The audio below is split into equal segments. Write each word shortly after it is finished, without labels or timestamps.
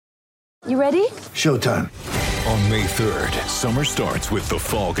You ready? Showtime. On May 3rd, summer starts with The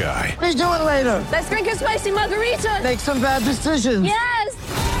Fall Guy. Let's do it later. Let's drink a spicy margarita. Make some bad decisions.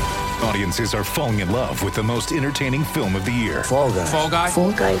 Yes! Audiences are falling in love with the most entertaining film of the year. Fall Guy. Fall Guy?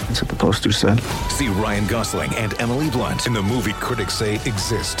 Fall Guy. That's what the poster said. See Ryan Gosling and Emily Blunt in the movie critics say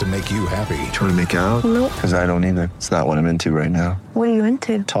exists to make you happy. Trying to make it out? Nope. Because I don't either. It's not what I'm into right now. What are you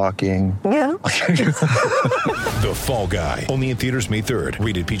into? Talking. Yeah. The Fall Guy. Only in theaters May 3rd.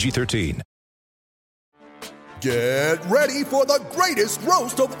 Rated PG-13. Get ready for the greatest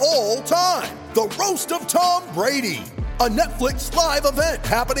roast of all time. The Roast of Tom Brady. A Netflix live event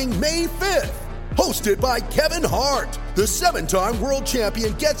happening May 5th. Hosted by Kevin Hart. The 7-time world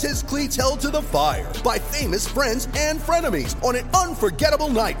champion gets his cleats held to the fire by famous friends and frenemies on an unforgettable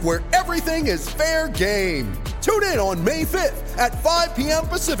night where everything is fair game. Tune in on May 5th at 5 p.m.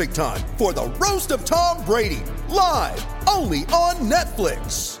 Pacific time for the Roast of Tom Brady. Live only on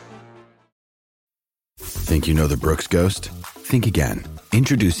Netflix. Think you know the Brooks Ghost? Think again.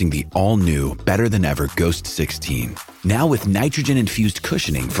 Introducing the all-new, better-than-ever Ghost 16. Now with nitrogen-infused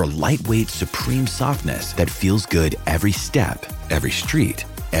cushioning for lightweight, supreme softness that feels good every step, every street,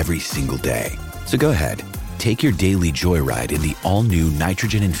 every single day. So go ahead, take your daily joyride in the all-new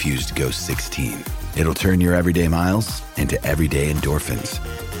nitrogen-infused Ghost 16. It'll turn your everyday miles into everyday endorphins.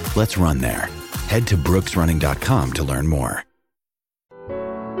 Let's run there. Head to brooksrunning.com to learn more.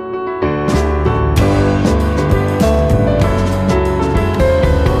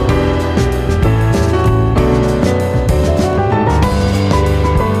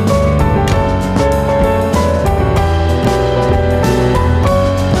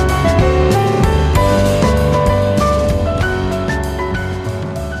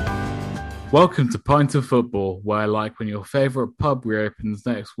 Welcome to Pint of Football, where, like when your favourite pub reopens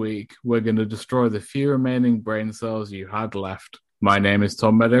next week, we're going to destroy the few remaining brain cells you had left. My name is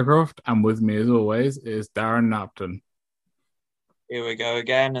Tom Meadowcroft, and with me, as always, is Darren Napton. Here we go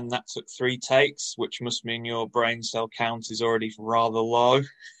again, and that took 3 takes, which must mean your brain cell count is already rather low.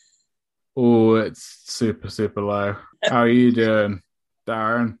 Oh, it's super, super low. How are you doing,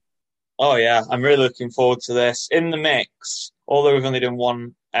 Darren? Oh, yeah, I'm really looking forward to this. In the mix, although we've only done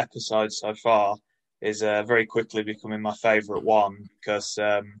one episode so far, is very quickly becoming my favourite one because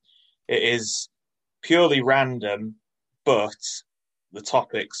it is purely random, but the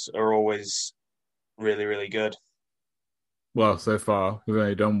topics are always really, really good. Well, so far, we've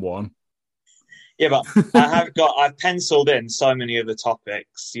only done one. Yeah, but I've penciled in so many other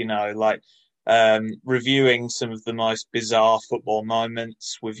topics, you know, like reviewing some of the most bizarre football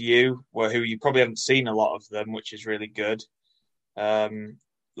moments with you, who you probably haven't seen a lot of them, which is really good.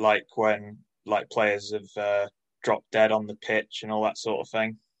 Like when players have dropped dead on the pitch and all that sort of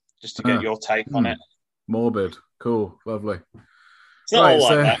thing, just to get your take on it. Morbid. Cool. Lovely. It's not all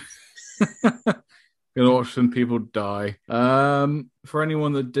like that. Gonna watch some people die. For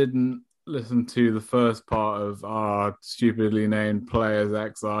anyone that didn't listen to the first part of our stupidly named Players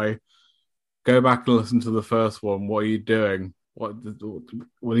XI, go back and listen to the first one. What are you doing? What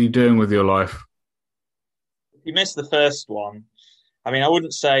are you doing with your life? If you missed the first one, I mean, I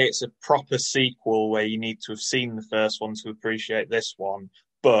wouldn't say it's a proper sequel where you need to have seen the first one to appreciate this one,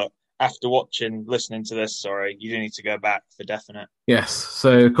 but after listening to this, you do need to go back for definite. Yes.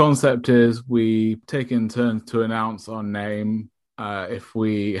 So the concept is we take in turns to announce our name. If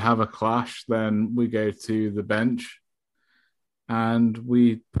we have a clash, then we go to the bench and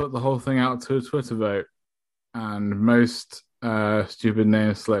we put the whole thing out to a Twitter vote. And most stupid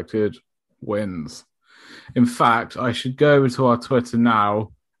name selected wins. In fact, I should go over to our Twitter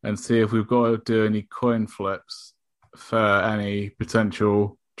now and see if we've got to do any coin flips for any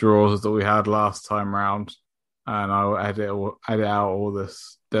potential draws that we had last time round. And I'll edit out all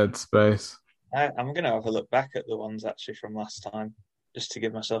this dead space. I'm going to have a look back at the ones actually from last time, just to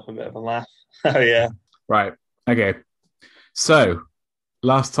give myself a bit of a laugh. Oh, yeah. Right. Okay. So,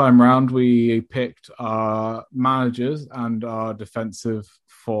 last time round, we picked our managers and our defensive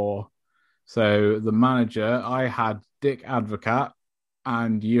 4. So, the manager, I had Dick Advocat,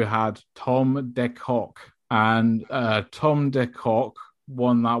 and you had Tom DeCock. And Tom DeCock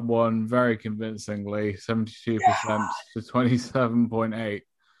won that one very convincingly, 72% to 27.8.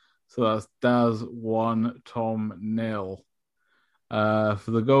 So that's Daz 1, Tom 0.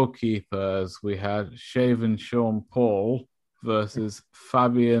 For the goalkeepers, we had Shaven Sean Paul versus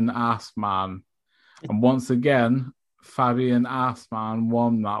Fabian Assman. And once again, Fabian Assman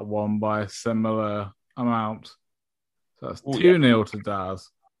won that one by a similar amount. So that's 2-0 to Daz.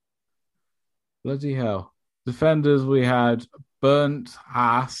 Bloody hell. Defenders, we had Burnt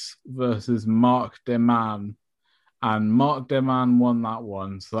Ass versus Mark Deman. And Mark Deman won that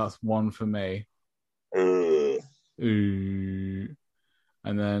one, so that's one for me. Ugh. Ooh.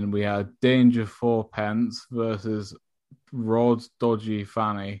 And then we had Danger Fourpence versus Rod's Dodgy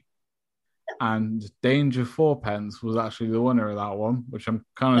Fanny. And Danger Fourpence was actually the winner of that one, which I'm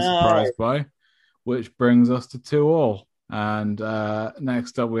kind of surprised by, which brings us to 2-2. And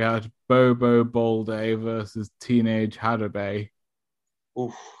next up, we had Bobo Bolde versus Teenage Hadabay.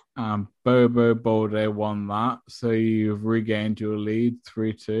 Oof. Bobo Bolde won that, so you've regained your lead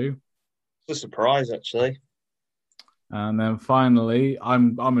 3-2. It's a surprise, actually. And then finally,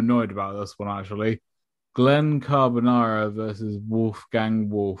 I'm annoyed about this one actually. Glenn Carbonara versus Wolfgang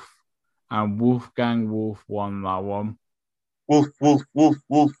Wolf, and Wolfgang Wolf won that one. Wolf, wolf, wolf,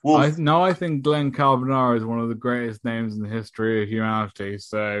 wolf, wolf. I think Glenn Carbonara is one of the greatest names in the history of humanity.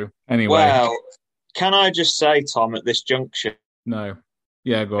 So anyway, well, can I just say, Tom, at this juncture, no,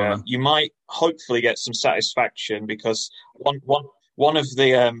 yeah, go on. You might hopefully get some satisfaction because one of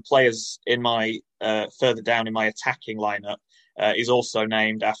the players in my further down in my attacking lineup is also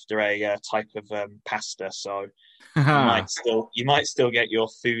named after a type of pasta. So you might still get your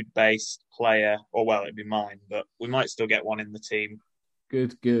food-based player, or well, it'd be mine, but we might still get one in the team.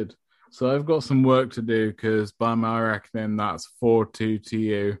 Good. So I've got some work to do because by my reckoning, that's 4-2 to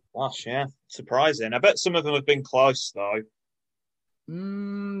you. Gosh, yeah, surprising. I bet some of them have been close though.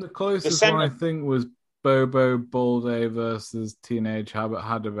 The closest one I think was Bobo Bolde versus Teenage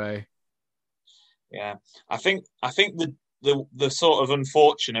Hadabay. Yeah, I think the sort of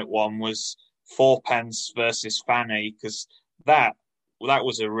unfortunate one was Fourpence versus Fanny because that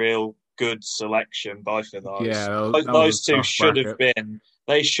was a real good selection. Both of those, yeah, those two should have been.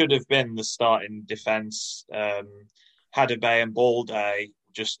 They should have been the starting defense. Hadabay and Bolde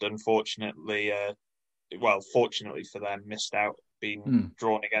just unfortunately, fortunately for them, missed out being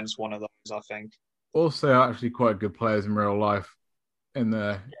drawn against one of those. I think. Also, actually, quite good players in real life in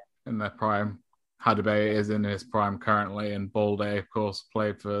their prime. Hadabay is in his prime currently, and Bolde, of course,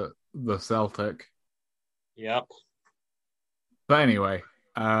 played for the Celtic. Yep. But anyway,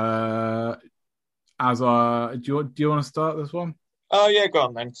 do you want to start this one? Oh yeah, go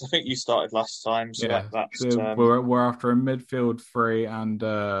on then. Because I think you started last time, so yeah. that's so we're after a midfield 3 and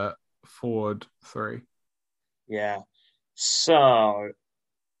forward 3. Yeah. So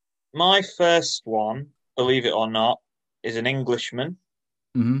my first one, believe it or not, is an Englishman.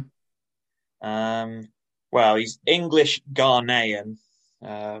 Mm-hmm. Well, he's English Ghanaian.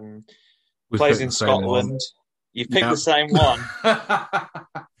 Plays in Scotland. You picked the same one.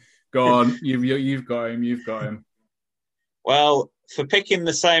 Go on, you've got him. Well, for picking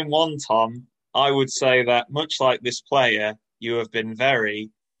the same one, Tom, I would say that much like this player, you have been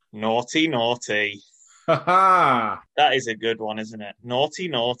very naughty. That is a good one, isn't it?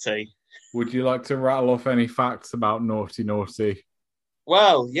 Naughty. Would you like to rattle off any facts about naughty?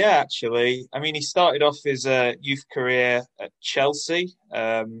 Well, yeah, actually. I mean, he started off his youth career at Chelsea.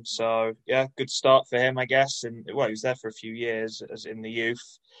 So, yeah, good start for him, I guess. And, well, he was there for a few years as in the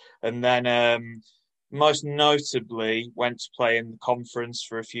youth. And then most notably went to play in the conference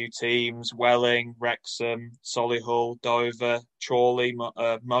for a few teams, Welling, Wrexham, Solihull, Dover, Chorley,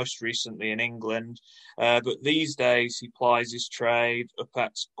 most recently in England. But these days he plies his trade up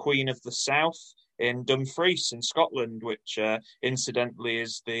at Queen of the South in Dumfries in Scotland, which incidentally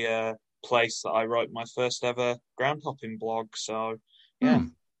is the place that I wrote my first ever ground hopping blog. So, yeah,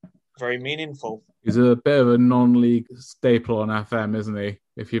 very meaningful. He's a bit of a non-league staple on FM, isn't he?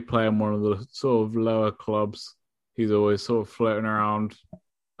 If you play in one of the sort of lower clubs, he's always sort of floating around,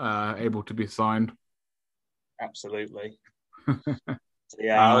 able to be signed. Absolutely.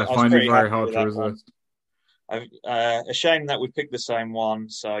 Yeah, I find it very hard to resist. A shame that we picked the same one,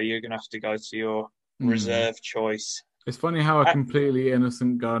 so you're going to have to go to your reserve choice. It's funny how a completely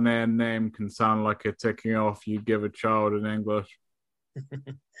innocent Ghanaian name can sound like a ticking off you give a child in English.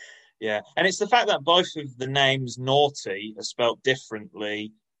 Yeah, and it's the fact that both of the names naughty are spelt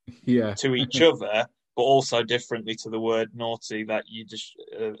differently to each other, but also differently to the word naughty that you just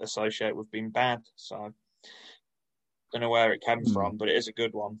associate with being bad. So, don't know where it came from, but it is a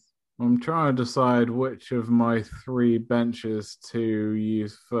good one. I'm trying to decide which of my 3 benches to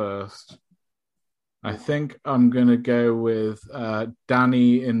use first. I think I'm going to go with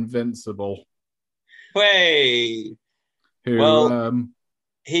Danny Invincible. Hey! Who,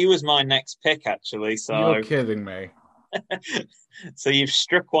 he was my next pick, actually. So you're kidding me. So you've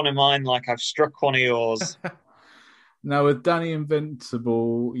struck one of mine like I've struck one of yours. Now, with Danny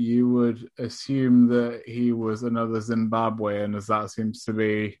Invincible, you would assume that he was another Zimbabwean, as that seems to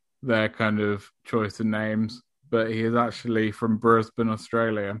be their kind of choice of names. But he is actually from Brisbane,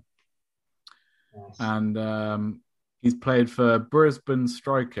 Australia. Yes. And He's played for Brisbane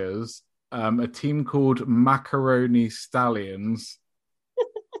Strikers, a team called Macaroni Stallions,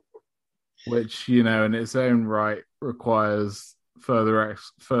 which, in its own right requires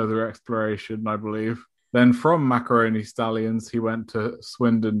further exploration, I believe. Then from Macaroni Stallions, he went to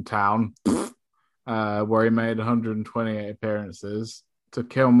Swindon Town, where he made 128 appearances, to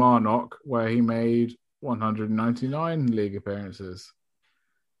Kilmarnock, where he made 199 league appearances.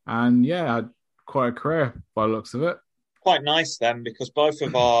 And had quite a career by the looks of it. Quite nice then, because both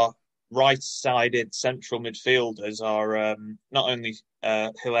of our right-sided central midfielders are not only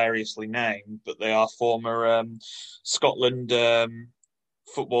hilariously named, but they are former Scotland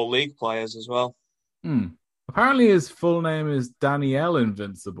Football League players as well. Apparently his full name is Danielle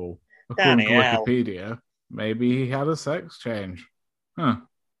Invincible, according to Wikipedia. Maybe he had a sex change. Huh.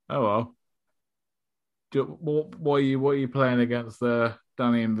 Oh well. What are you playing against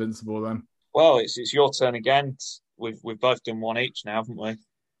Danny Invincible then? Well, it's your turn again. We've both done one each now, haven't we?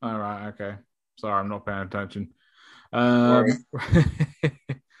 All right, okay. Sorry, I'm not paying attention.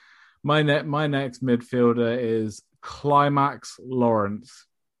 My next midfielder is Climax Lawrence.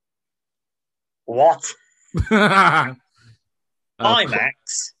 What?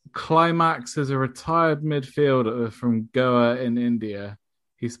 Climax? Climax is a retired midfielder from Goa in India.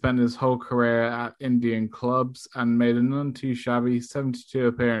 He spent his whole career at Indian clubs and made a none too shabby 72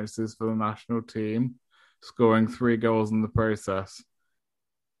 appearances for the national team, scoring 3 goals in the process.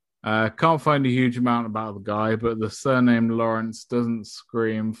 Can't find a huge amount about the guy, but the surname Lawrence doesn't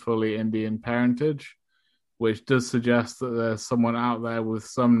scream fully Indian parentage, which does suggest that there's someone out there with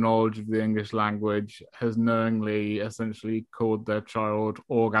some knowledge of the English language has knowingly essentially called their child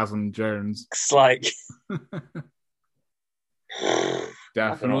Orgasm Jones. It's like...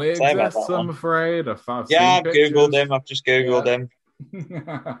 Definitely exists, I'm afraid. I've Googled him. I've just Googled him.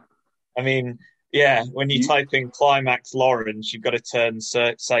 I mean, when you type in Climax Lawrence, you've got to turn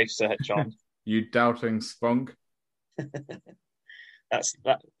safe search on. You doubting spunk?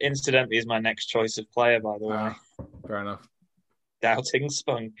 That incidentally is my next choice of player, by the way. Fair enough. Doubting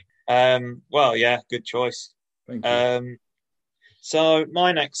spunk. Good choice. Thank you. So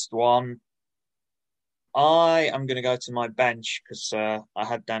my next one, I am going to go to my bench because I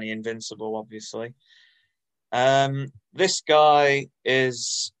had Danny Invincible, obviously. This guy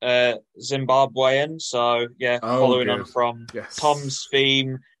is Zimbabwean, so following on from Tom's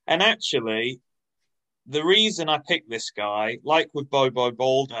theme. And actually, the reason I picked this guy, like with Bobo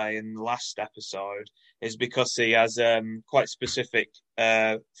Balde in the last episode, is because he has quite specific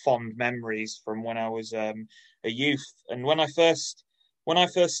fond memories from when I was a youth. And when I first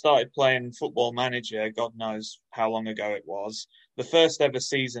started playing Football Manager, God knows how long ago it was, the first ever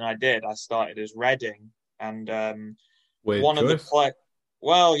season I did, I started as Reading. And one of the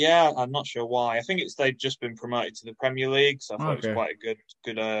I'm not sure why. I think they'd just been promoted to the Premier League, so I thought it was quite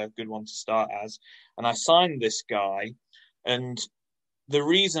a good one to start as. And I signed this guy, and the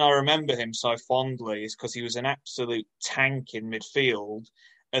reason I remember him so fondly is because he was an absolute tank in midfield.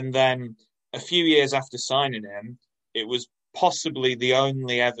 And then a few years after signing him, it was possibly the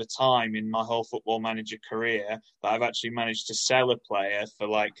only ever time in my whole Football Manager career that I've actually managed to sell a player for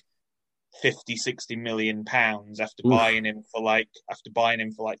like 50-60 million pounds after buying him for like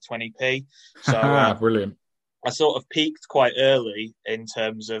 20p. So brilliant. I sort of peaked quite early in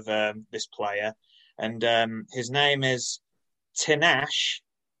terms of this player, and his name is Tinash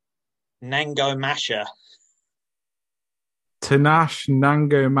Nango Masha. Tinash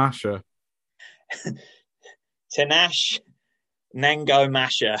Nango Masha. Tinash Nango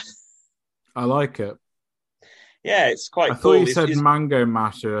Masha. I like it. Yeah, it's quite I cool. thought you said Mango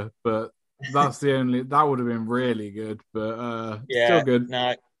Masher, but that's the only... That would have been really good, but still good.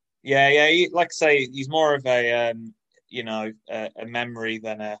 No, like I say, he's more of a memory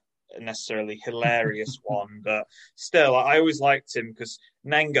than a necessarily hilarious one, but still, I always liked him because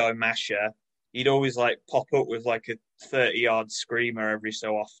Nango Masher, he'd always like pop up with like a 30-yard screamer every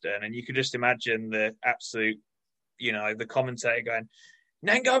so often, and you could just imagine the absolute, the commentator going,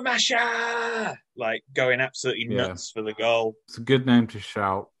 Nango Masha! Like going absolutely nuts for the goal. It's a good name to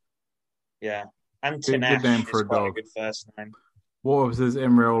shout. Yeah. And Tinash good name for is a quite dog. a good first name. What was his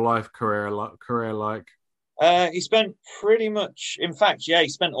in real life career like? He spent pretty much, in fact, he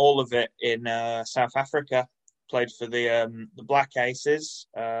spent all of it in South Africa. Played for the Black Aces,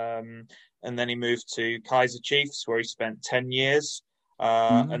 and then he moved to Kaizer Chiefs, where he spent 10 years.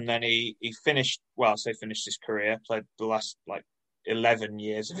 And then he finished his career, played the last 11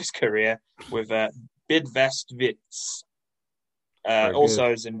 years of his career with Bidvest Wits,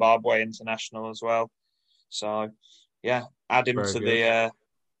 also Zimbabwe international as well. So, add him to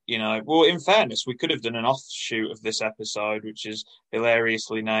well, in fairness, we could have done an offshoot of this episode, which is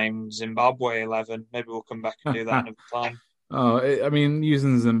hilariously named Zimbabwe 11. Maybe we'll come back and do that another time. I mean,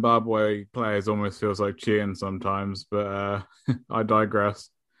 using Zimbabwe players almost feels like cheating sometimes, but I digress.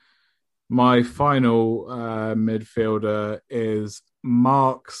 My final midfielder is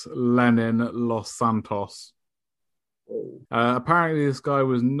Marx Lenin Los Santos. Apparently, this guy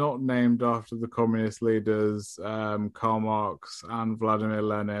was not named after the communist leaders Karl Marx and Vladimir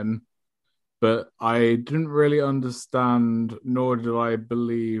Lenin, but I didn't really understand, nor did I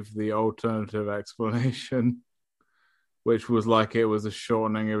believe the alternative explanation, which was like it was a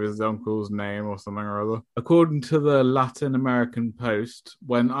shortening of his uncle's name or something or other. According to the Latin American Post,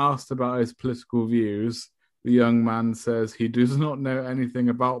 when asked about his political views, the young man says he does not know anything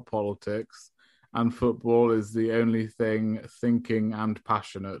about politics, and football is the only thing thinking and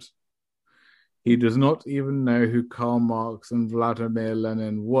passionate. He does not even know who Karl Marx and Vladimir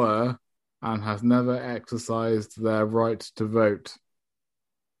Lenin were, and has never exercised their right to vote.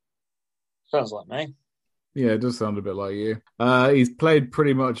 Sounds like me. Yeah, it does sound a bit like you. He's played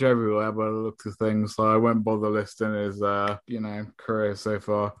pretty much everywhere by the looks of things, so I won't bother listing his, career so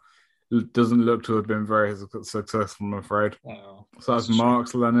far. It doesn't look to have been very successful, I'm afraid. Oh, so that's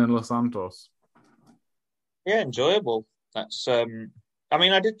Marx Lenin Los Santos. Yeah, enjoyable. That's I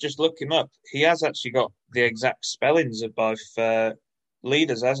did just look him up. He has actually got the exact spellings of both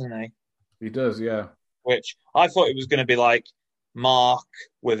leaders, hasn't he? He does, yeah. Which I thought it was going to be like Mark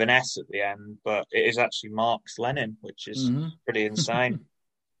with an S at the end, but it is actually Marx Lenin, which is pretty insane.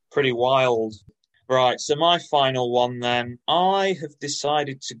 Pretty wild. Right, so my final one then. I have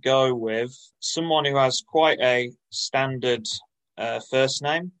decided to go with someone who has quite a standard first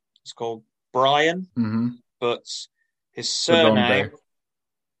name. It's called Brian. Mm-hmm. But his surname,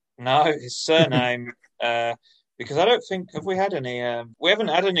 because I don't think, have we had any, we haven't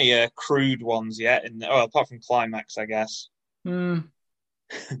had any crude ones yet, apart from Climax, I guess.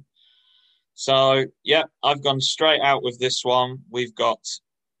 So, yeah, I've gone straight out with this one. We've got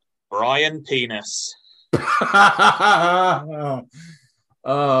Brian Penis.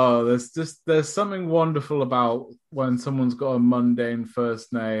 There's something wonderful about when someone's got a mundane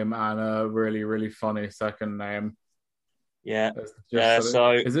first name and a really, really funny second name. Yeah.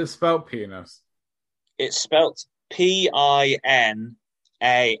 So is it spelled penis? It's spelled Pinas.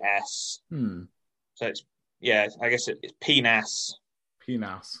 So it's, I guess it's penis.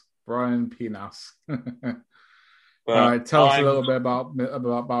 Penis. Brian Penis. All right, tell us a little bit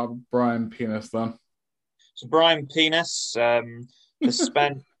about Brian Penis then. So Brian Penis he's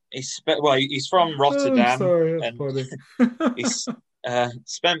from Rotterdam. Sorry, that's funny. He's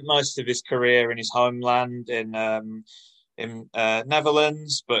spent most of his career in his homeland in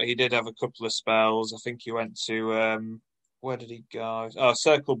Netherlands, but he did have a couple of spells. I think he went to where did he go? Oh,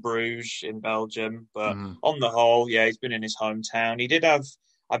 Cercle Bruges in Belgium. But on the whole, he's been in his hometown. He did have,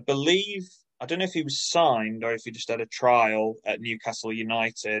 I believe, I don't know if he was signed or if he just had a trial at Newcastle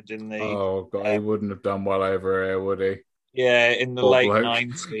United in the. Oh God, he wouldn't have done well over here, would he? Yeah, in the late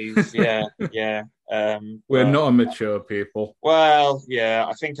 90s. Yeah. We're not a mature people. Well, yeah,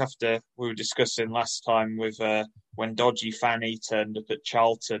 I think after we were discussing last time with when Dodgy Fanny turned up at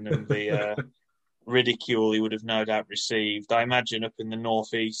Charlton and the ridicule he would have no doubt received, I imagine up in the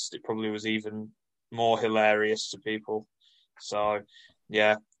northeast it probably was even more hilarious to people. So,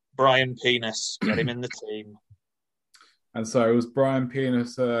 yeah, Brian Penis, get him in the team. And so, was Brian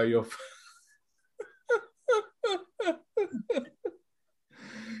Penis your...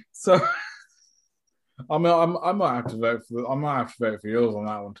 So, I might have to vote for yours on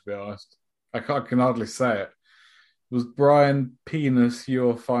that one. To be honest, I can hardly say it. Was Brian Penis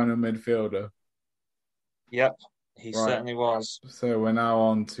your final midfielder? Yep, he certainly was. So we're now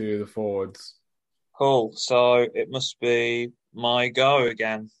on to the forwards. Cool. So it must be my go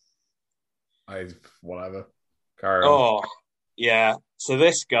again. Whatever. Carry on. Oh, yeah. So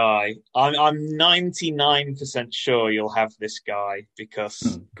this guy, I'm 99% sure you'll have this guy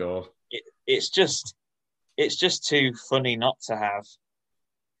because God, it's just too funny not to have.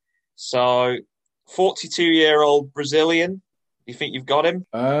 So, 42-year-old Brazilian. You think you've got him?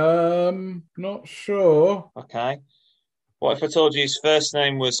 Not sure. Okay. What if I told you his first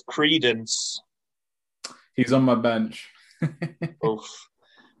name was Credence? He's on my bench. Oof.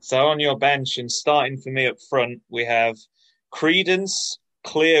 So on your bench and starting for me up front, we have Credence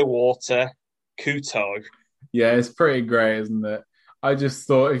Clearwater Couto. Yeah, it's pretty great, isn't it? I just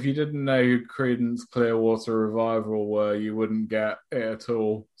thought if you didn't know who Creedence Clearwater Revival were, you wouldn't get it at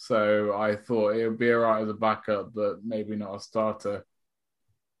all. So I thought it would be all right as a backup, but maybe not a starter.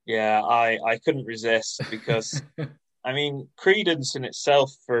 Yeah, I couldn't resist because I mean, Credence in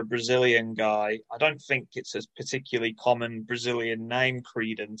itself for a Brazilian guy, I don't think it's a particularly common Brazilian name,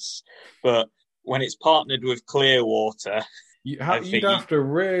 Credence, but when it's partnered with Clearwater, You'd think have to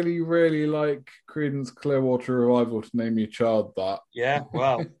really, really like Creedence Clearwater Revival to name your child that. Yeah,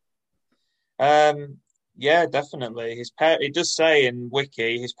 well, yeah, definitely. It does say in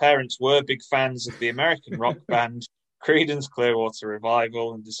Wiki his parents were big fans of the American rock band Creedence Clearwater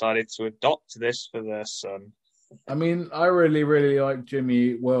Revival and decided to adopt this for their son. I mean, I really, really like Jimmy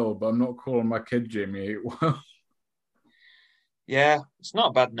Eat World, but I'm not calling my kid Jimmy Eat World. Yeah, it's not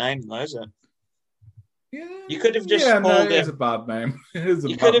a bad name, though, is it? Yeah, you could have just called him. It is a bad name.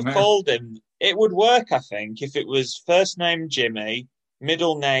 You could have called him. It would work, I think, if it was first name Jimmy,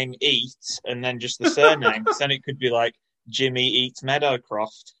 middle name Eat, and then just the surname. Then it could be like Jimmy Eat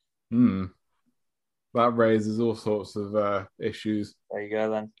Meadowcroft. That raises all sorts of issues. There you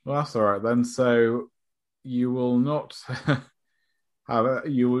go, then. Well, that's all right then. So you will not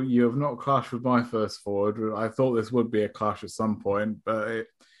you have not clashed with my first forward. I thought this would be a clash at some point, but it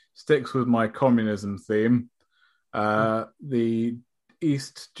sticks with my communism theme. The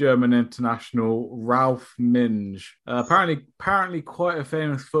East German international Ralph Minge, apparently quite a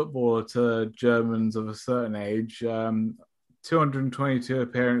famous footballer to Germans of a certain age. 222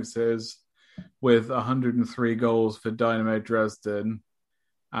 appearances with 103 goals for Dynamo Dresden,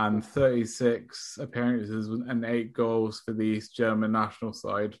 and 36 appearances and 8 goals for the East German national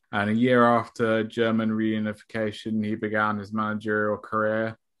side. And a year after German reunification, he began his managerial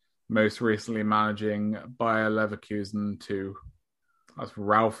career, most recently managing Bayer Leverkusen too. That's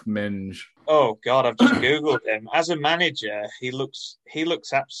Ralph Minge. Oh God, I've just Googled him. As a manager, he looks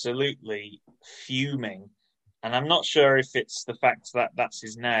absolutely fuming. And I'm not sure if it's the fact that that's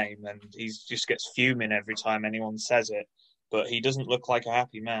his name and he just gets fuming every time anyone says it. But he doesn't look like a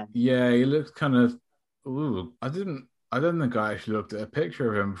happy man. Yeah, he looks kind of. Ooh, I don't think I actually looked at a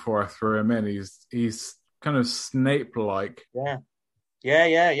picture of him before I threw him in. He's kind of Snape-like. Yeah.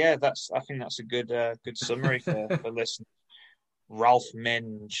 I think that's a good summary for listeners. Ralph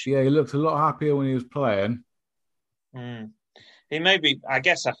Minge. Yeah, he looked a lot happier when he was playing. He may be, I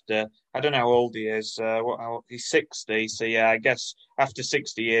guess, after, I don't know how old he is. He's 60, so yeah, I guess after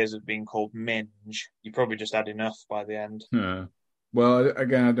 60 years of being called Minge, you probably just had enough by the end. Yeah. Well,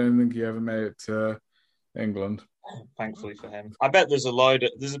 again, I don't think he ever made it to England. Thankfully for him. I bet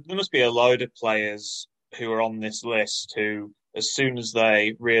there must be a load of players who are on this list who, as soon as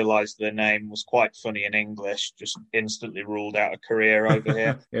they realised their name was quite funny in English, just instantly ruled out a career over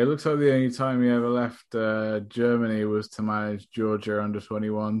here. Yeah, it looks like the only time he ever left Germany was to manage Georgia under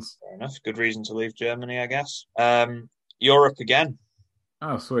 21s. Fair enough. Good reason to leave Germany, I guess. Europe again.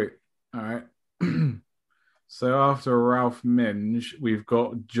 Oh, sweet. All right. So after Ralph Minge, we've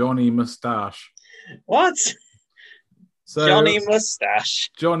got Johnny Mustache. What? So, Johnny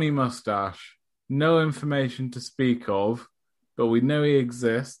Mustache. Johnny Mustache. No information to speak of, but we know he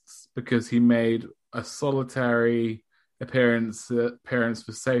exists because he made a solitary appearance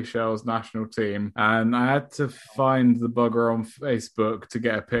for Seychelles national team, and I had to find the bugger on Facebook to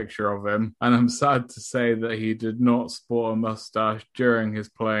get a picture of him, and I'm sad to say that he did not sport a mustache during his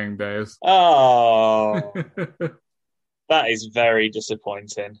playing days. Oh, that is very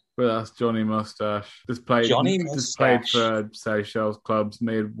disappointing. But that's Johnny Mustache. Just played for Seychelles clubs,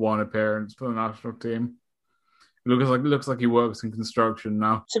 made one appearance for the national team. Looks like he works in construction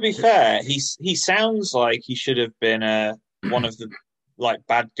now. To be fair, he sounds like he should have been one of the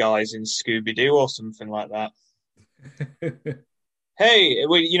bad guys in Scooby-Doo or something like that. Hey,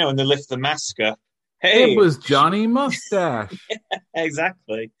 when they lift the mask up. Hey, it was Johnny Mustache. Yeah,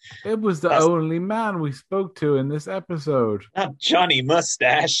 exactly. It was the only man we spoke to in this episode. Not Johnny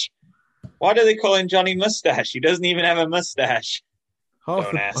Mustache. Why do they call him Johnny Mustache? He doesn't even have a mustache.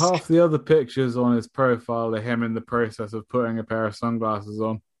 Half the other pictures on his profile are him in the process of putting a pair of sunglasses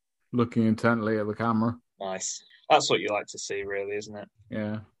on, looking intently at the camera. Nice. That's what you like to see, really, isn't it?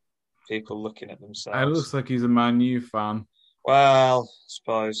 Yeah. People looking at themselves. It looks like he's a Man U fan. Well, I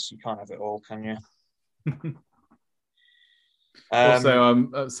suppose you can't have it all, can you? Also,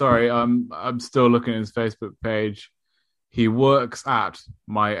 I'm still looking at his Facebook page. He works at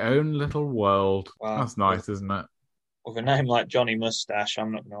My Own Little World. Wow. That's nice, isn't it? With a name like Johnny Mustache,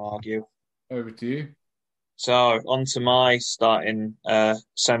 I'm not going to argue. Over to you. So, on to my starting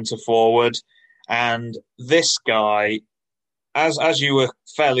centre forward. And this guy, as you were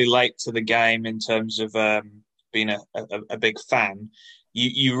fairly late to the game in terms of being a big fan,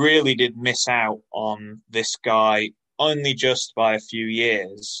 you really did miss out on this guy only just by a few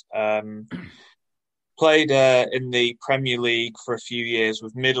years. Played in the Premier League for a few years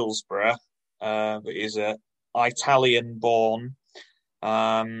with Middlesbrough, but he's a Italian born.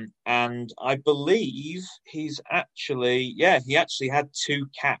 And I believe he actually had 2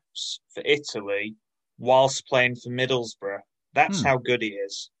 caps for Italy whilst playing for Middlesbrough. That's how good he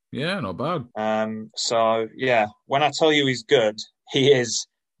is. Yeah, not bad. So yeah, when I tell you he's good, he is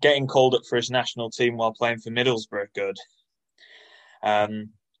getting called up for his national team while playing for Middlesbrough good.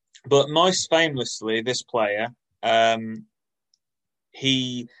 But most famously, this player,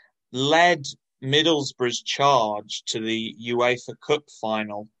 he led Middlesbrough's charge to the UEFA Cup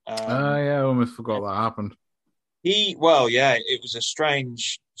final. I almost forgot that happened. It was a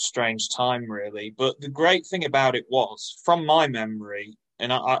strange time, really. But the great thing about it was, from my memory,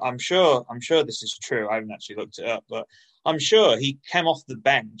 and I'm sure this is true. I haven't actually looked it up, but I'm sure he came off the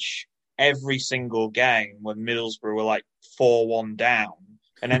bench every single game when Middlesbrough were like 4-1 down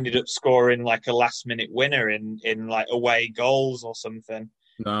and ended up scoring like a last-minute winner in like away goals or something.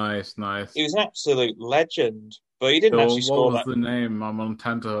 Nice. He was an absolute legend, but he didn't actually score that. What was the name? I'm on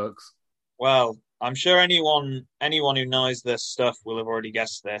tenterhooks. Well, I'm sure anyone who knows this stuff will have already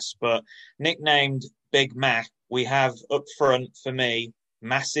guessed this, but nicknamed Big Mac, we have up front for me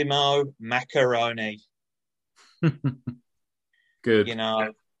Massimo Macaroni. Good. You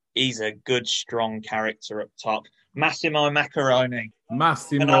know, he's a good, strong character up top. Massimo Macaroni.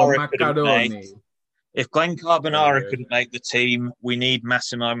 If Glenn Carbonara couldn't make the team, we need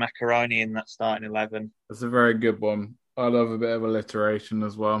Massimo Macaroni in that starting 11. That's a very good one. I love a bit of alliteration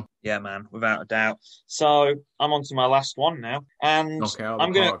as well. Yeah, man, without a doubt. So I'm on to my last one now, and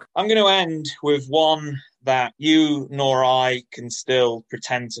I'm gonna end with one that you nor I can still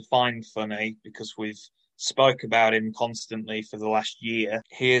pretend to find funny because we've spoke about him constantly for the last year.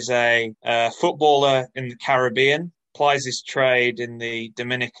 He is a footballer in the Caribbean, plies his trade in the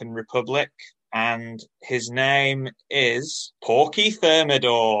Dominican Republic, and his name is Porky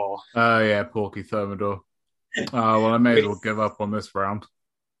Thermidor. Oh, yeah, Porky Thermidor. Well, I may as well give up on this round.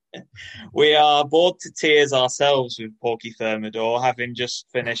 We are bored to tears ourselves with Porky Thermidor, having just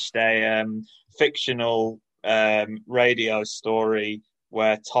finished a fictional radio story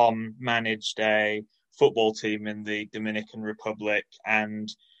where Tom managed a football team in the Dominican Republic, and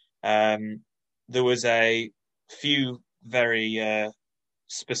there was a few very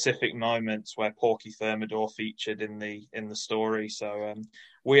specific moments where Porky Thermidor featured in the story. So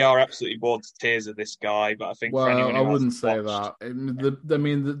we are absolutely bored to tears of this guy. But I think for anyone who I wouldn't say watched... that.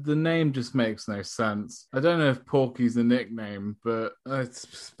 The name just makes no sense. I don't know if Porky's a nickname, but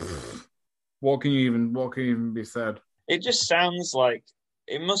what can even be said? It just sounds like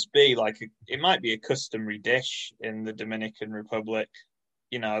it must be it might be a customary dish in the Dominican Republic.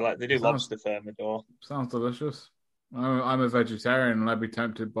 You know, like they do lobster thermidor. Sounds delicious. I'm a vegetarian and I'd be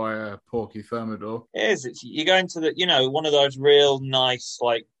tempted by a Porky Thermidor. It is. You go into one of those real nice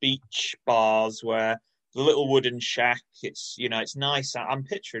like beach bars where the little wooden shack. It's nice. I'm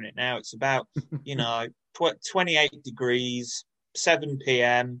picturing it now. It's about 28 degrees, 7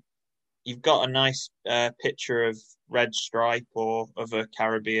 p.m. You've got a nice picture of Red Stripe or of a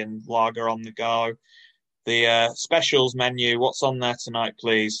Caribbean lager on the go. The specials menu. What's on there tonight,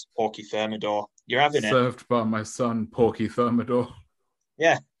 please? Porky Thermidor. You're having served by my son, Porky Thermidor.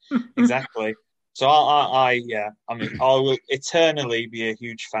 Yeah, exactly. So I will eternally be a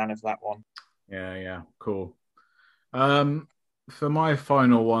huge fan of that one. Yeah, cool. For my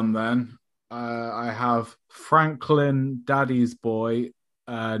final one, then I have Franklin Daddy's Boy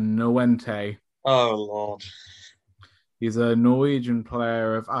Noente. Oh Lord, he's a Norwegian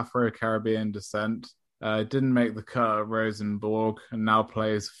player of Afro-Caribbean descent. Didn't make the cut at Rosenborg and now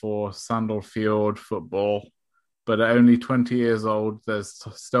plays for Sandalfjord Football. But at only 20 years old, there's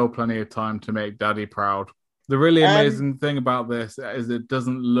still plenty of time to make Daddy proud. The really amazing thing about this is it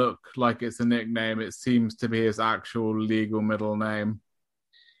doesn't look like it's a nickname. It seems to be his actual legal middle name.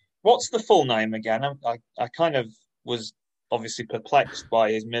 What's the full name again? I kind of was obviously perplexed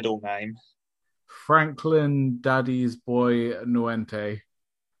by his middle name. Franklin Daddy's Boy Noente.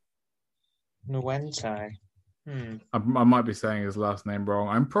 Nuente. I might be saying his last name wrong.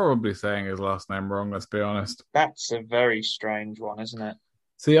 I'm probably saying his last name wrong, let's be honest. That's a very strange one, isn't it?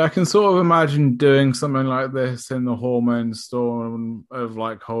 See, I can sort of imagine doing something like this in the hormone storm of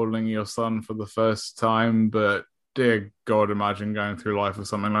like holding your son for the first time, but dear God, imagine going through life with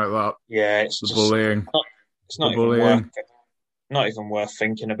something like that. Yeah, it's the bullying. It's not even worth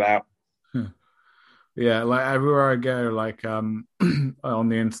thinking about. Yeah, like everywhere I go, like on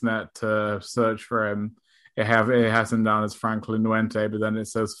the internet to search for him, it has him down as Franklin Nuente, but then it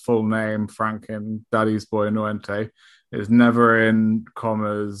says full name Franklin Daddy's Boy Nuente. It's never in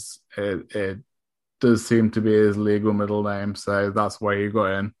commas. It does seem to be his legal middle name, so that's why he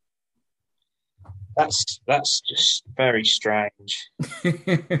got in. That's just very strange.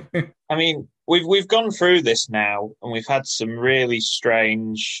 I mean, we've gone through this now, and we've had some really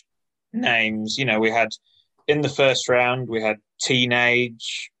strange names. You know, we had in the first round, we had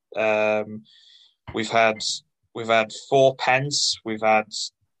Teenage. We've had Fourpence. We've had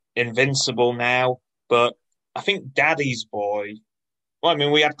Invincible now, but I think Daddy's Boy. Well, I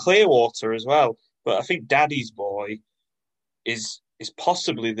mean, we had Clearwater as well, but I think Daddy's Boy is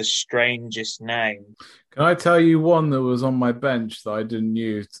possibly the strangest name. Can I tell you one that was on my bench that I didn't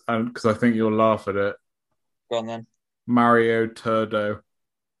use? Because I think you'll laugh at it. Go on then. Mario Turdo.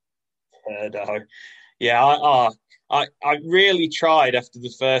 Turdo. Yeah, I really tried after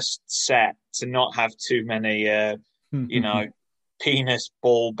the first set to not have too many, penis,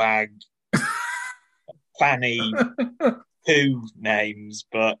 ball bag, fanny, poo names,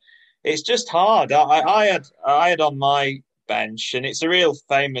 but it's just hard. I had on my bench, and it's a real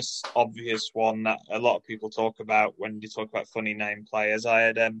famous, obvious one that a lot of people talk about when you talk about funny name players. I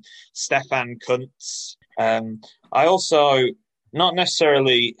had Stefan Kuntz. I also, not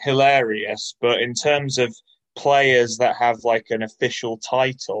necessarily hilarious, but in terms of players that have like an official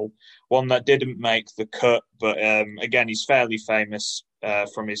title, one that didn't make the cut, but again, he's fairly famous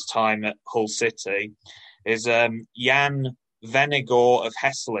from his time at Hull City, is Jan Vennegoor of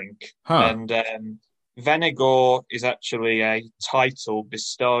Hesselink. And Vennegoor is actually a title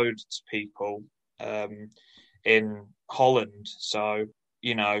bestowed to people in Holland. So,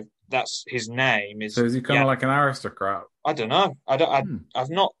 you know, that's his name. So is he kind of like an aristocrat? I don't know. I've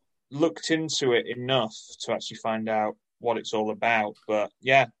not looked into it enough to actually find out what it's all about. But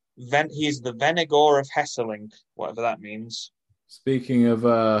yeah, he's the Vennegoor of Hesselink, whatever that means. Speaking of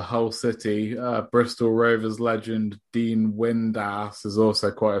Hull City, Bristol Rovers legend Dean Windass is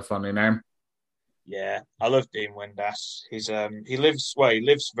also quite a funny name. Yeah, I love Dean Windass. He lives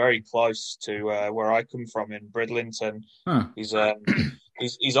very close to where I come from in Bridlington. Huh. He's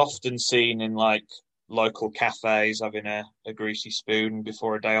often seen in like local cafes having a greasy spoon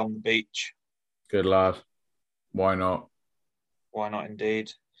before a day on the beach. Good lad. Why not? Why not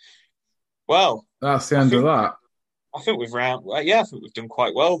indeed? Well, that's the end of that. I think we've done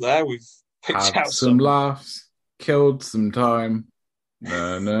quite well there. We've picked out some laughs, killed some time.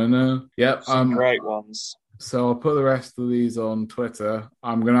 No. Yep. Some great ones. So I'll put the rest of these on Twitter.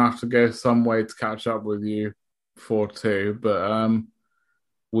 I'm going to have to go some way to catch up with you 4-2, but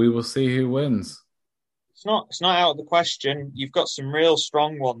we will see who wins. It's not out of the question. You've got some real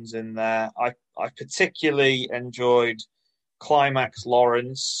strong ones in there. I particularly enjoyed Climax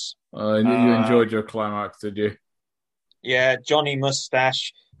Lawrence. You enjoyed your Climax, did you? Yeah, Johnny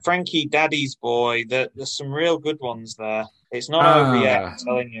Mustache, Frankie Daddy's Boy. There's some real good ones there. It's not over yet, I'm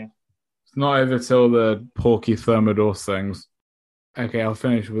telling you. It's not over till the Porky Thermidor sings. Okay, I'll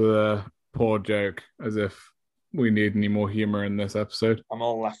finish with a poor joke, as if we need any more humour in this episode. I'm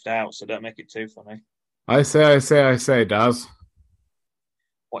all left out, so don't make it too funny. I say, Daz.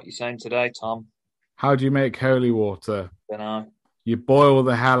 What are you saying today, Tom? How do you make holy water? Dunno. You boil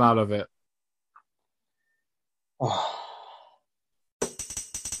the hell out of it.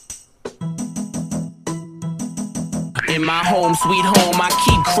 In my home, sweet home, I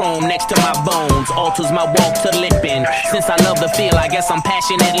keep chrome next to my bones. Alters my walk to limping. Since I love the feel, I guess I'm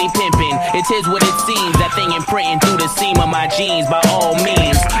passionately pimping. It is what it seems, that thing imprinting through the seam of my jeans. By all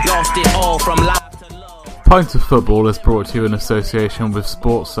means, lost it all from life to love. Pint of Football is brought to you in association with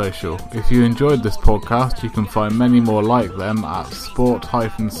Sports Social. If you enjoyed this podcast, you can find many more like them at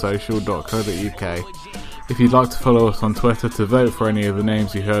sport-social.co.uk. If you'd like to follow us on Twitter to vote for any of the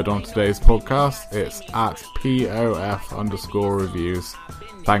names you heard on today's podcast, it's at POF_reviews.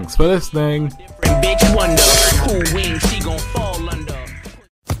 Thanks for listening.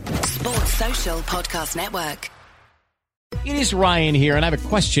 Sports Social Podcast Network. It is Ryan here, and I have a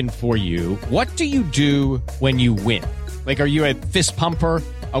question for you. What do you do when you win? Like, are you a fist pumper,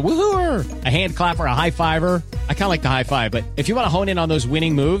 a woohooer, a hand clapper, a high fiver? I kind of like the high five, but if you want to hone in on those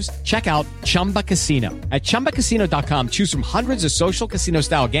winning moves, check out Chumba Casino. At ChumbaCasino.com, choose from hundreds of social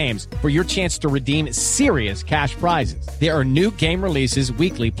casino-style games for your chance to redeem serious cash prizes. There are new game releases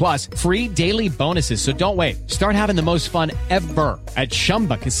weekly, plus free daily bonuses, so don't wait. Start having the most fun ever at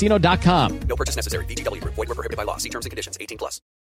ChumbaCasino.com. No purchase necessary. VGW. Void where prohibited by law. See terms and conditions. 18+.